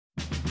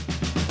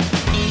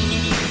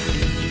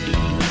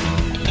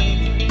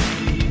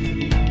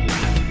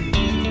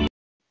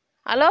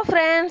Hello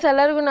friends,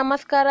 ಎಲ್ಲರಿಗೂ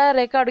ನಮಸ್ಕಾರ.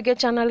 ರೇಖಾ ಅಡುಗೆ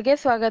ಚಾನಲ್ಗೆ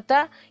ಸ್ವಾಗತ.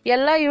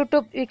 ಎಲ್ಲ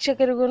ಯೂಟ್ಯೂಬ್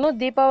ವೀಕ್ಷಕರಿಗೂ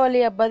ದೀಪಾವಳಿ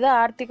ಹಬ್ಬದ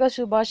ಆರ್ಥಿಕ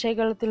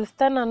ಶುಭಾಶಯಗಳು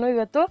ತಿಳಿಸ್ತಾ ನಾನು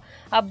ಇವತ್ತು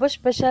ಹಬ್ಬ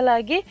ಸ್ಪೆಷಲ್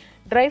ಆಗಿ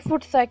ಡ್ರೈ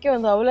ಫ್ರೂಟ್ಸ್ ಹಾಕಿ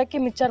ಒಂದು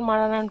ಅವಲಕ್ಕಿ ಮಿಕ್ಸರ್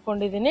ಮಾಡೋಣ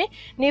ಅಂದ್ಕೊಂಡಿದ್ದೀನಿ.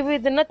 ನೀವು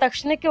ಇದನ್ನು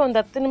ತಕ್ಷಣಕ್ಕೆ ಒಂದು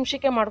 10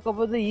 ನಿಮಿಷಕ್ಕೆ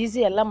ಮಾಡ್ಕೋಬೋದು.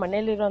 ಈಸಿ, ಎಲ್ಲ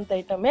ಮನೇಲಿರೋಂಥ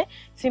ಐಟಮೇ,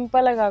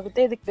 ಸಿಂಪಲಾಗಿ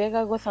ಆಗುತ್ತೆ. ಇದಕ್ಕೆ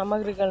ಬೇಕಾಗುವ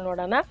ಸಾಮಗ್ರಿಗಳು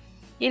ನೋಡೋಣ.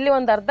 ಇಲ್ಲಿ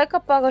ಒಂದು ಅರ್ಧ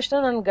ಕಪ್ ಆಗೋಷ್ಟು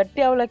ನಾನು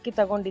ಗಟ್ಟಿ ಅವಲಕ್ಕಿ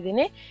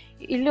ತಗೊಂಡಿದ್ದೀನಿ.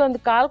 ಇಲ್ಲಿ ಒಂದು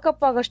 1/4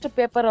 ಕಪ್ ಆಗೋಷ್ಟು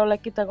ಪೇಪರ್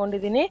ಅವಲಕ್ಕಿ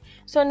ತಗೊಂಡಿದ್ದೀನಿ.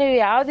 ಸೊ ನೀವು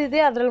ಯಾವುದಿದೆ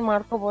ಅದರಲ್ಲಿ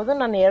ಮಾಡ್ಕೋಬೋದು.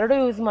 ನಾನು 2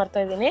 ಯೂಸ್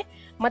ಮಾಡ್ತಾಯಿದ್ದೀನಿ.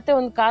 ಮತ್ತು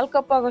ಒಂದು 1/4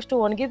 ಕಪ್ ಆಗೋಷ್ಟು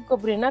ಒಣಗಿದ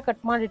ಕೊಬ್ಬರಿನ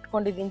ಕಟ್ ಮಾಡಿ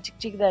ಇಟ್ಕೊಂಡಿದ್ದೀನಿ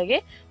ಚಿಕ್ಕದಾಗಿ.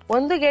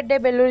 1 ಗೆಡ್ಡೆ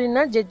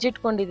ಬೆಳ್ಳುಳ್ಳಿನ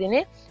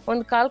ಜಜ್ಜಿಟ್ಕೊಂಡಿದ್ದೀನಿ.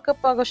 ಒಂದು 1/4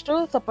 ಕಪ್ ಆಗೋಷ್ಟು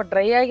ಸ್ವಲ್ಪ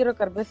ಡ್ರೈ ಆಗಿರೋ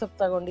ಕರ್ಬೇವು ಸೊಪ್ಪು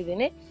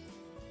ತಗೊಂಡಿದ್ದೀನಿ.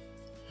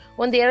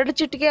 ಒಂದು 2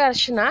 ಚಿಟಿಕೆ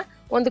ಅರಿಶಿನ,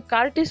 ಒಂದು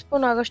 1/4 ಟೀ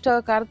ಸ್ಪೂನ್ ಆಗೋಷ್ಟು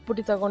ಖಾರದ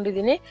ಪುಡಿ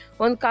ತಗೊಂಡಿದ್ದೀನಿ.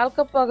 ಒಂದು 1/4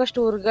 ಕಪ್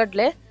ಆಗೋಷ್ಟು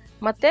ಹುರ್ಗಡ್ಲೆ,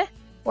 ಮತ್ತು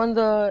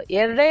ಒಂದು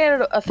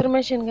 2 ಹಸಿರು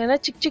ಮೆಣಸಿನ್ಕಾಯಿನ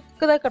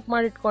ಚಿಕ್ಕದಾಗಿ ಕಟ್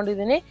ಮಾಡಿ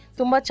ಇಟ್ಕೊಂಡಿದ್ದೀನಿ.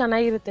 ತುಂಬ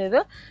ಚೆನ್ನಾಗಿರುತ್ತೆ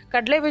ಇದು.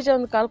 ಕಡಲೆ ಬೀಜ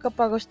ಒಂದು 1/4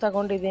 ಕಪ್ ಆಗೋಷ್ಟು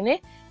ತಗೊಂಡಿದ್ದೀನಿ.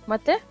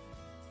 ಮತ್ತು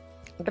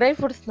ಡ್ರೈ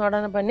ಫ್ರೂಟ್ಸ್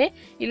ನೋಡೋಣ ಬನ್ನಿ.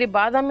 ಇಲ್ಲಿ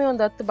ಬಾದಾಮಿ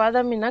ಒಂದು 10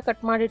 ಬಾದಾಮಿನ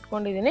ಕಟ್ ಮಾಡಿ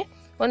ಇಟ್ಕೊಂಡಿದ್ದೀನಿ.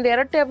 ಒಂದು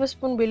 2 ಟೇಬಲ್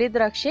ಸ್ಪೂನ್ ಬಿಳಿ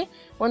ದ್ರಾಕ್ಷಿ,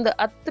 ಒಂದು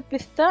 10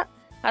 ಪಿಸ್ತಾ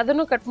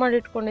ಅದನ್ನು ಕಟ್ ಮಾಡಿ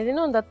ಇಟ್ಕೊಂಡಿದ್ದೀನಿ.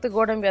 ಒಂದು 10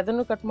 ಗೋಡಂಬಿ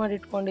ಅದನ್ನು ಕಟ್ ಮಾಡಿ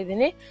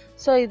ಇಟ್ಕೊಂಡಿದ್ದೀನಿ.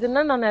 ಸೊ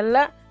ಇದನ್ನು ನಾನೆಲ್ಲ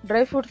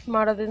ಡ್ರೈ ಫ್ರೂಟ್ಸ್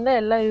ಮಾಡೋದ್ರಿಂದ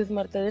ಎಲ್ಲ ಯೂಸ್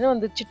ಮಾಡ್ತಾಯಿದ್ದೀನಿ.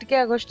 ಒಂದು ಚಿಟಿಕೆ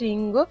ಆಗೋಷ್ಟು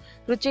ಇಂಗು,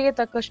 ರುಚಿಗೆ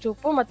ತಕ್ಕಷ್ಟು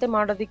ಉಪ್ಪು, ಮತ್ತು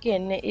ಮಾಡೋದಕ್ಕೆ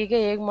ಎಣ್ಣೆ. ಈಗ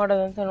ಹೇಗೆ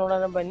ಮಾಡೋದಂತ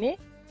ನೋಡೋಣ ಬನ್ನಿ.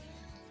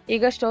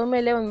 ಈಗ ಸ್ಟವ್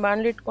ಮೇಲೆ ಒಂದು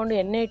ಬಾಣಲಿ ಇಟ್ಕೊಂಡು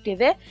ಎಣ್ಣೆ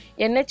ಇಟ್ಟಿದೆ.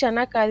 ಎಣ್ಣೆ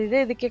ಚೆನ್ನಾಗಿ ಕಾದಿದೆ.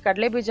 ಇದಕ್ಕೆ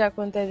ಕಡಲೆ ಬೀಜ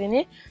ಹಾಕ್ಕೊತಾ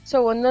ಇದ್ದೀನಿ. ಸೊ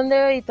ಒಂದೊಂದೇ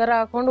ಈ ಥರ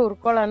ಹಾಕ್ಕೊಂಡು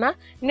ಹುರ್ಕೊಳ್ಳೋಣ.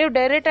 ನೀವು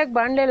ಡೈರೆಕ್ಟಾಗಿ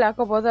ಬಾಣಲೆಯಲ್ಲಿ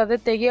ಹಾಕೋಬೋದು. ಅದೇ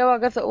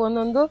ತೆಗಿಯೋವಾಗ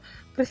ಒಂದೊಂದು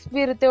ಕ್ರಿಸ್ಪಿ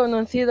ಇರುತ್ತೆ,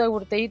 ಒಂದೊಂದು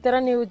ಸೀದೋಗ್ಬಿಡುತ್ತೆ. ಈ ಥರ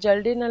ನೀವು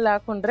ಜಲ್ಡಿನಲ್ಲಿ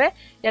ಹಾಕ್ಕೊಂಡ್ರೆ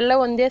ಎಲ್ಲ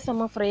ಒಂದೇ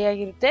ಸಮ ಫ್ರೈ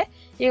ಆಗಿರುತ್ತೆ.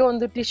 ಈಗ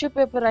ಒಂದು ಟಿಶ್ಯೂ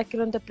ಪೇಪರ್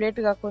ಹಾಕಿರೋಂಥ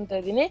ಪ್ಲೇಟ್ಗೆ ಹಾಕ್ಕೊತಾ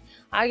ಇದ್ದೀನಿ.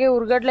 ಹಾಗೆ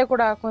ಹುರ್ಗಡ್ಲೆ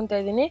ಕೂಡ ಹಾಕ್ಕೊತಾ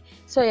ಇದ್ದೀನಿ.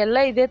 ಸೊ ಎಲ್ಲ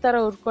ಇದೇ ಥರ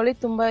ಹುರ್ಕೊಳ್ಳಿ.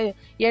 ತುಂಬ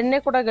ಎಣ್ಣೆ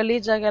ಕೂಡ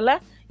ಗಲೀಜಾಗಲ್ಲ,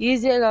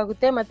 ಈಸಿಯಾಗಿ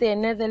ಆಗುತ್ತೆ. ಮತ್ತು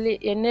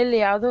ಎಣ್ಣೆಯಲ್ಲಿ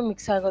ಯಾವುದೂ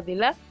ಮಿಕ್ಸ್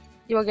ಆಗೋದಿಲ್ಲ.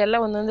 ಇವಾಗೆಲ್ಲ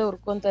ಒಂದೊಂದೇ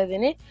ಹುರ್ಕೊತಾ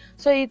ಇದ್ದೀನಿ.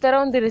 ಸೊ ಈ ಥರ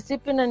ಒಂದು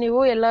ರೆಸಿಪಿನ ನೀವು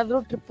ಎಲ್ಲಾದರೂ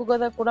ಟ್ರಿಪ್ಪಿಗೆ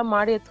ಹೋದಾಗ ಕೂಡ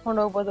ಮಾಡಿ ಎತ್ಕೊಂಡು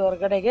ಹೋಗ್ಬೋದು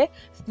ಹೊರಗಡೆಗೆ,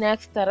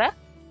 ಸ್ನ್ಯಾಕ್ಸ್ ಥರ.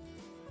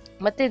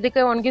 ಮತ್ತು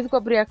ಇದಕ್ಕೆ ಒಣಗಿದ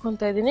ಕೊಬ್ಬರಿ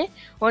ಹಾಕ್ಕೊತಾ ಇದ್ದೀನಿ.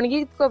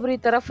 ಒಣಗಿದ ಕೊಬ್ಬರಿ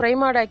ಈ ಥರ ಫ್ರೈ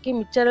ಮಾಡಿ ಹಾಕಿ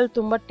ಮಿಕ್ಸರಲ್ಲಿ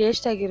ತುಂಬ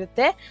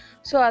ಟೇಸ್ಟಾಗಿರುತ್ತೆ.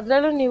 ಸೊ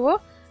ಅದರಲ್ಲೂ ನೀವು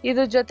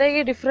ಇದ್ರ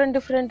ಜೊತೆಗೆ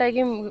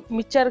ಡಿಫ್ರೆಂಟಾಗಿ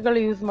ಮಿಕ್ಸರ್ಗಳು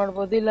ಯೂಸ್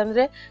ಮಾಡ್ಬೋದು.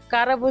 ಇಲ್ಲಾಂದರೆ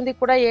ಖಾರ ಬೂಂದಿ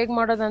ಕೂಡ ಹೇಗೆ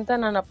ಮಾಡೋದಂತ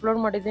ನಾನು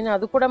ಅಪ್ಲೋಡ್ ಮಾಡಿದ್ದೀನಿ,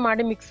 ಅದು ಕೂಡ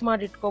ಮಾಡಿ ಮಿಕ್ಸ್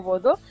ಮಾಡಿ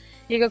ಇಟ್ಕೋಬೋದು.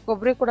 ಈಗ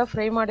ಕೊಬ್ಬರಿ ಕೂಡ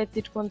ಫ್ರೈ ಮಾಡಿ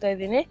ಎತ್ತಿಟ್ಕೊತಾ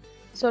ಇದ್ದೀನಿ.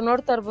 ಸೊ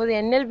ನೋಡ್ತಾ ಇರ್ಬೋದು,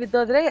 ಎಣ್ಣೆಲಿ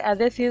ಬಿದ್ದೋದ್ರೆ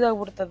ಅದೇ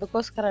ಸೀದೋಗ್ಬಿಡುತ್ತೆ.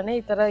 ಅದಕ್ಕೋಸ್ಕರನೇ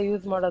ಈ ಥರ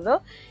ಯೂಸ್ ಮಾಡೋದು.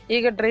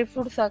 ಈಗ ಡ್ರೈ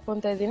ಫ್ರೂಟ್ಸ್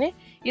ಹಾಕ್ಕೊತಾ ಇದ್ದೀನಿ.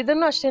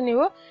 ಇದನ್ನು ಅಷ್ಟೇ,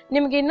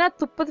 ನಿಮ್ಗೆ ಇನ್ನೂ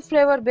ತುಪ್ಪದ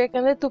ಫ್ಲೇವರ್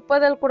ಬೇಕಂದರೆ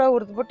ತುಪ್ಪದಲ್ಲಿ ಕೂಡ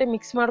ಹುರಿದ್ಬಿಟ್ಟು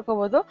ಮಿಕ್ಸ್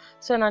ಮಾಡ್ಕೋಬೋದು.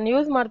 ಸೊ ನಾನು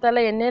ಯೂಸ್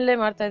ಮಾಡ್ತಾಯಿಲ್ಲ, ಎಣ್ಣೆಯಲ್ಲೇ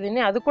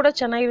ಮಾಡ್ತಾಯಿದ್ದೀನಿ. ಅದು ಕೂಡ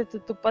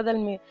ಚೆನ್ನಾಗಿರುತ್ತೆ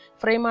ತುಪ್ಪದಲ್ಲಿ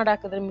ಫ್ರೈ ಮಾಡಿ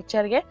ಹಾಕಿದ್ರೆ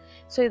ಮಿಕ್ಸರ್ಗೆ.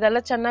 ಸೊ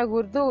ಇದೆಲ್ಲ ಚೆನ್ನಾಗಿ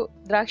ಹುರಿದು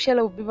ದ್ರಾಕ್ಷಿ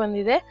ಎಲ್ಲ ಉಬ್ಬಿ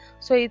ಬಂದಿದೆ.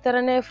 ಸೊ ಈ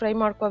ಥರನೇ ಫ್ರೈ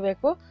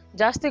ಮಾಡ್ಕೋಬೇಕು.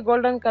 ಜಾಸ್ತಿ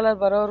ಗೋಲ್ಡನ್ ಕಲರ್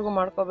ಬರೋವರೆಗೂ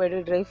ಮಾಡ್ಕೋಬೇಡಿ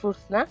ಡ್ರೈ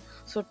ಫ್ರೂಟ್ಸ್ನ.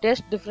 ಸೊ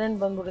ಟೇಸ್ಟ್ ಡಿಫ್ರೆಂಟ್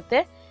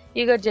ಬಂದ್ಬಿಡುತ್ತೆ.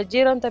 ಈಗ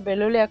ಜಜ್ಜಿರೋಂಥ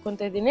ಬೆಳ್ಳುಳ್ಳಿ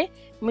ಹಾಕ್ಕೊತಾ ಇದ್ದೀನಿ.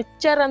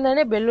 ಮಿಕ್ಸರ್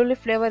ಅಂದ್ರೆ ಬೆಳ್ಳುಳ್ಳಿ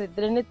ಫ್ಲೇವರ್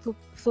ಇದ್ರೇ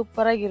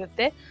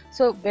ಸೂಪರಾಗಿರುತ್ತೆ.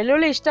 ಸೊ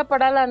ಬೆಳ್ಳುಳ್ಳಿ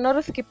ಇಷ್ಟಪಡಲ್ಲ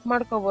ಅನ್ನೋರು ಸ್ಕಿಪ್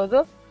ಮಾಡ್ಕೋಬೋದು.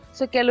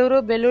 ಸೊ ಕೆಲವರು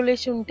ಬೆಳ್ಳುಳ್ಳಿ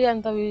ಶುಂಠಿ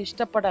ಅಂತವು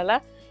ಇಷ್ಟಪಡಲ್ಲ.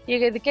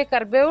 ಈಗ ಇದಕ್ಕೆ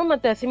ಕರಿಬೇವು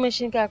ಮತ್ತು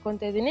ಹಸಿಮೆಣ್ಸಿನ್ಕಾಯಿ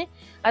ಹಾಕ್ಕೊತಾ ಇದ್ದೀನಿ.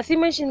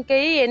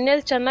 ಹಸಿಮೆಣ್ಸಿನ್ಕಾಯಿ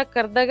ಎಣ್ಣೆಲಿ ಚೆನ್ನಾಗಿ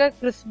ಕರೆದಾಗ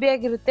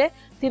ಕ್ರಿಸ್ಪಿಯಾಗಿರುತ್ತೆ,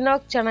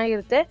 ತಿನ್ನೋಕೆ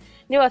ಚೆನ್ನಾಗಿರುತ್ತೆ.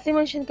 ನೀವು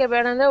ಹಸಿಮೆಣ್ಸಿನ್ಕಾಯಿ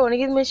ಬೇಡ ಅಂದರೆ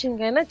ಒಣಗಿದ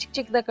ಮೆಣಸಿನ್ಕಾಯಿನ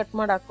ಚಿಕ್ಕದಾಗಿ ಕಟ್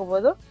ಮಾಡಿ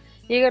ಹಾಕ್ಕೋಬೋದು.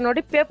 ಈಗ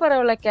ನೋಡಿ, ಪೇಪರ್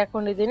ಅವಲಕ್ಕಿ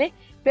ಹಾಕ್ಕೊಂಡಿದ್ದೀನಿ.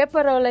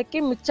 ಪೇಪರ್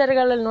ಅವಲಕ್ಕಿ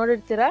ಮಿಕ್ಸರ್ಗಳಲ್ಲಿ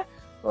ನೋಡಿರ್ತೀರ,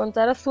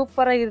 ಒಂಥರ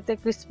ಸೂಪರಾಗಿರುತ್ತೆ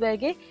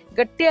ಕ್ರಿಸ್ಪಿಯಾಗಿ.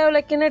 ಗಟ್ಟಿ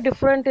ಅವಲಕ್ಕಿನೇ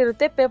ಡಿಫ್ರೆಂಟ್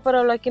ಇರುತ್ತೆ, ಪೇಪರ್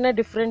ಅವಲಕ್ಕಿನೇ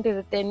ಡಿಫ್ರೆಂಟ್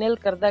ಇರುತ್ತೆ ಎಣ್ಣೆಲಿ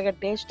ಕರೆದಾಗ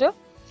ಟೇಸ್ಟು.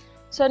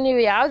 ಸೊ ನೀವು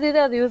ಯಾವುದಿದೆ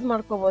ಅದು ಯೂಸ್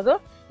ಮಾಡ್ಕೋಬೋದು.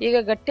 ಈಗ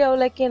ಗಟ್ಟಿ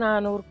ಅವಲಕ್ಕಿ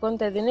ನಾನು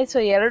ಹುರ್ಕೊತಾ ಇದ್ದೀನಿ. ಸೊ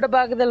 2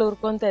 ಭಾಗದಲ್ಲಿ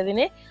ಹುರ್ಕೊತಾ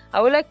ಇದ್ದೀನಿ.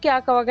 ಅವಲಕ್ಕಿ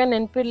ಹಾಕೋವಾಗ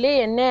ನೆನಪಿರಲಿ,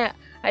 ಎಣ್ಣೆ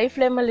ಹೈ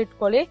ಫ್ಲೇಮಲ್ಲಿ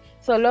ಇಟ್ಕೊಳ್ಳಿ.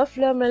 ಸೊ ಲೋ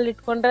ಫ್ಲೇಮಲ್ಲಿ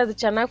ಇಟ್ಕೊಂಡ್ರೆ ಅದು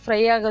ಚೆನ್ನಾಗಿ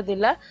ಫ್ರೈ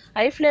ಆಗೋದಿಲ್ಲ.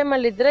 ಹೈ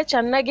ಫ್ಲೇಮಲ್ಲಿದ್ದರೆ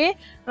ಚೆನ್ನಾಗಿ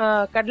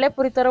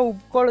ಕಡಲೆಪುರಿ ಥರ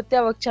ಉಬ್ಕೊಳ್ಳುತ್ತೆ,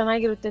 ಅವಾಗ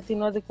ಚೆನ್ನಾಗಿರುತ್ತೆ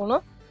ತಿನ್ನೋದಕ್ಕೂ.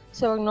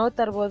 ಸೊ ಅವಾಗ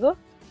ನೋಡ್ತಾ ಇರ್ಬೋದು,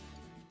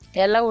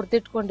 ಎಲ್ಲ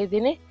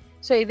ಹುರಿದಿಟ್ಕೊಂಡಿದ್ದೀನಿ.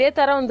 ಸೊ ಇದೇ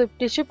ಥರ ಒಂದು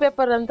ಟಿಶ್ಯೂ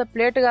ಪೇಪರ್ ಅಂತ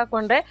ಪ್ಲೇಟ್ಗೆ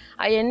ಹಾಕ್ಕೊಂಡ್ರೆ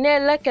ಆ ಎಣ್ಣೆ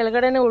ಎಲ್ಲ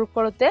ಕೆಳಗಡೆನೇ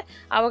ಉಳ್ಕೊಳ್ಳುತ್ತೆ.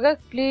 ಆವಾಗ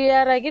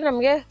ಕ್ಲಿಯರಾಗಿ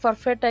ನಮಗೆ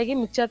ಪರ್ಫೆಕ್ಟಾಗಿ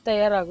ಮಿಕ್ಸರ್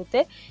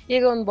ತಯಾರಾಗುತ್ತೆ.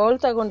 ಈಗ ಒಂದು ಬೌಲ್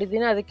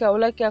ತೊಗೊಂಡಿದ್ದೀನಿ, ಅದಕ್ಕೆ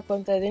ಅವಲಕ್ಕಿ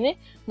ಹಾಕ್ಕೊತಾ ಇದ್ದೀನಿ.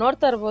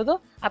 ನೋಡ್ತಾ ಇರ್ಬೋದು,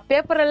 ಆ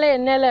ಪೇಪರಲ್ಲೇ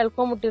ಎಣ್ಣೆ ಎಲ್ಲ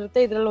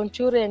ಎಳ್ಕೊಂಬಿಟ್ಟಿರುತ್ತೆ, ಇದರಲ್ಲಿ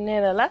ಒಂಚೂರು ಎಣ್ಣೆ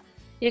ಇರಲ್ಲ.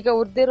 ಈಗ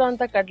ಹುರಿದಿರೋ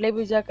ಅಂಥ ಕಡಲೆ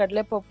ಬೀಜ,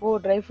 ಕಡಲೆಪಪ್ಪು,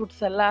 ಡ್ರೈ ಫ್ರೂಟ್ಸ್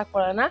ಎಲ್ಲ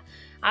ಹಾಕ್ಕೊಳ್ಳೋಣ.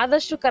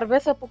 ಆದಷ್ಟು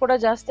ಕರ್ಬೇವು ಸೊಪ್ಪು ಕೂಡ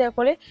ಜಾಸ್ತಿ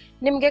ಹಾಕ್ಕೊಳ್ಳಿ.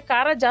 ನಿಮಗೆ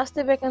ಖಾರ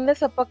ಜಾಸ್ತಿ ಬೇಕಂದರೆ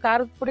ಸ್ವಲ್ಪ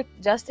ಖಾರದ ಪುಡಿ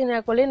ಜಾಸ್ತಿನೇ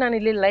ಹಾಕ್ಕೊಳ್ಳಿ. ನಾನು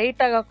ಇಲ್ಲಿ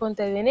ಲೈಟಾಗಿ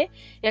ಹಾಕ್ಕೊತಾ ಇದ್ದೀನಿ,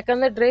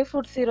 ಯಾಕಂದರೆ ಡ್ರೈ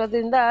ಫ್ರೂಟ್ಸ್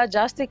ಇರೋದ್ರಿಂದ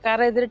ಜಾಸ್ತಿ ಖಾರ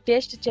ಇದ್ದರೆ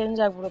ಟೇಸ್ಟ್ ಚೇಂಜ್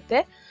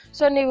ಆಗಿಬಿಡುತ್ತೆ.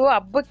 ಸೊ ನೀವು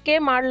ಹಬ್ಬಕ್ಕೆ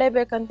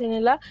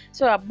ಮಾಡಲೇಬೇಕಂತೇನಿಲ್ಲ.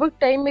 ಸೊ ಹಬ್ಬಕ್ಕೆ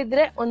ಟೈಮ್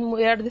ಇದ್ದರೆ ಒಂದು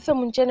 2 ದಿವಸ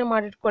ಮುಂಚೆನೇ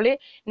ಮಾಡಿಟ್ಕೊಳ್ಳಿ.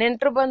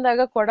 ನೆಂಟರು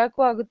ಬಂದಾಗ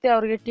ಕೊಡೋಕ್ಕೂ ಆಗುತ್ತೆ,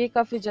 ಅವ್ರಿಗೆ ಟೀ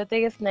ಕಾಫಿ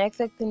ಜೊತೆಗೆ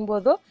ಸ್ನ್ಯಾಕ್ಸಾಗಿ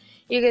ತಿನ್ಬೋದು.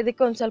 ಈಗ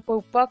ಇದಕ್ಕೆ ಒಂದು ಸ್ವಲ್ಪ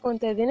ಉಪ್ಪು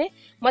ಹಾಕ್ಕೊತಾ ಇದ್ದೀನಿ.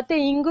 ಮತ್ತು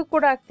ಇಂಗು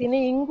ಕೂಡ ಹಾಕ್ತೀನಿ.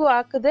 ಇಂಗು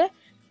ಹಾಕಿದ್ರೆ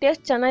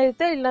ಟೇಸ್ಟ್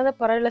ಚೆನ್ನಾಗಿರುತ್ತೆ, ಇಲ್ಲಾಂದರೆ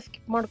ಪರವಾಗಿಲ್ಲ,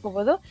 ಸ್ಕಿಪ್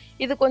ಮಾಡ್ಕೋಬೋದು.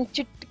 ಇದಕ್ಕೊಂದು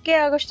ಚಿಟಿಕೆ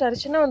ಆಗೋಷ್ಟು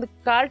ಅರಿಶಿನ, ಒಂದು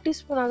 1/4 ಟೀ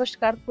ಸ್ಪೂನ್ ಆಗೋಷ್ಟು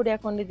ಖಾರದ ಪುಡಿ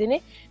ಹಾಕ್ಕೊಂಡಿದ್ದೀನಿ.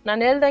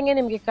 ನಾನು ಹೇಳ್ದಂಗೆ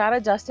ನಿಮಗೆ ಖಾರ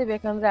ಜಾಸ್ತಿ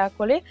ಬೇಕಂದರೆ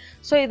ಹಾಕ್ಕೊಳ್ಳಿ.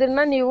 ಸೊ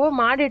ಇದನ್ನು ನೀವು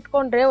ಮಾಡಿ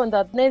ಇಟ್ಕೊಂಡ್ರೆ ಒಂದು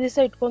 15 ದಿವಸ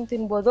ಇಟ್ಕೊಂಡು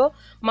ತಿನ್ಬೋದು.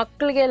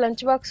 ಮಕ್ಕಳಿಗೆ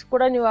ಲಂಚ್ ಬಾಕ್ಸ್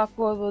ಕೂಡ ನೀವು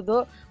ಹಾಕ್ಕೋಬೋದು.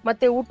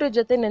 ಮತ್ತು ಊಟದ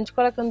ಜೊತೆ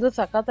ನೆಂಚ್ಕೊಳಕ್ಕಂದು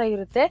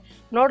ಸಖತ್ತಾಗಿರುತ್ತೆ.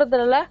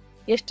 ನೋಡಿದ್ರಲ್ಲ,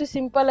 ಎಷ್ಟು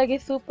ಸಿಂಪಲ್ಲಾಗಿ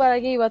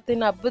ಸೂಪರಾಗಿ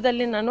ಇವತ್ತಿನ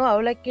ಹಬ್ಬದಲ್ಲಿ ನಾನು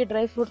ಅವಲಕ್ಕಿ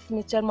ಡ್ರೈ ಫ್ರೂಟ್ಸ್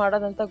ಮಿಕ್ಸ್ಚರ್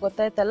ಮಾಡೋದಂತ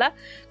ಗೊತ್ತಾಯ್ತಲ್ಲ.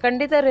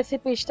 ಖಂಡಿತ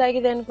ರೆಸಿಪಿ ಇಷ್ಟ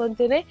ಆಗಿದೆ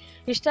ಅಂದ್ಕೊತೀನಿ.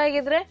 ಇಷ್ಟ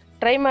ಆಗಿದ್ರೆ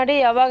ಟ್ರೈ ಮಾಡಿ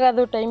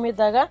ಯಾವಾಗಾದರೂ ಟೈಮ್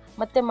ಇದ್ದಾಗ.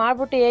 ಮತ್ತೆ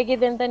ಮಾಡಿಬಿಟ್ಟು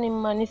ಹೇಗಿದೆ ಅಂತ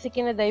ನಿಮ್ಮ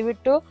ಅನಿಸಿಕೆನ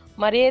ದಯವಿಟ್ಟು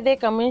ಮರೆಯದೇ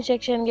ಕಮೆಂಟ್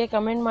ಸೆಕ್ಷನ್ಗೆ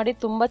ಕಮೆಂಟ್ ಮಾಡಿ.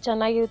 ತುಂಬ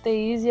ಚೆನ್ನಾಗಿರುತ್ತೆ,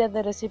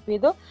 ಈಸಿಯಾದ ರೆಸಿಪಿ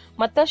ಇದು.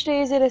 ಮತ್ತಷ್ಟು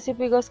ಈಸಿ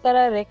ರೆಸಿಪಿಗೋಸ್ಕರ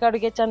ರೇಖಾ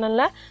ಅಡುಗೆ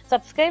ಚಾನಲ್ನ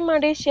ಸಬ್ಸ್ಕ್ರೈಬ್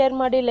ಮಾಡಿ, ಶೇರ್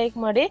ಮಾಡಿ, ಲೈಕ್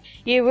ಮಾಡಿ.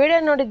 ಈ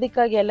ವಿಡಿಯೋ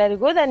ನೋಡಿದ್ದಕ್ಕಾಗಿ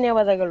ಎಲ್ಲರಿಗೂ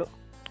ಧನ್ಯವಾದಗಳು.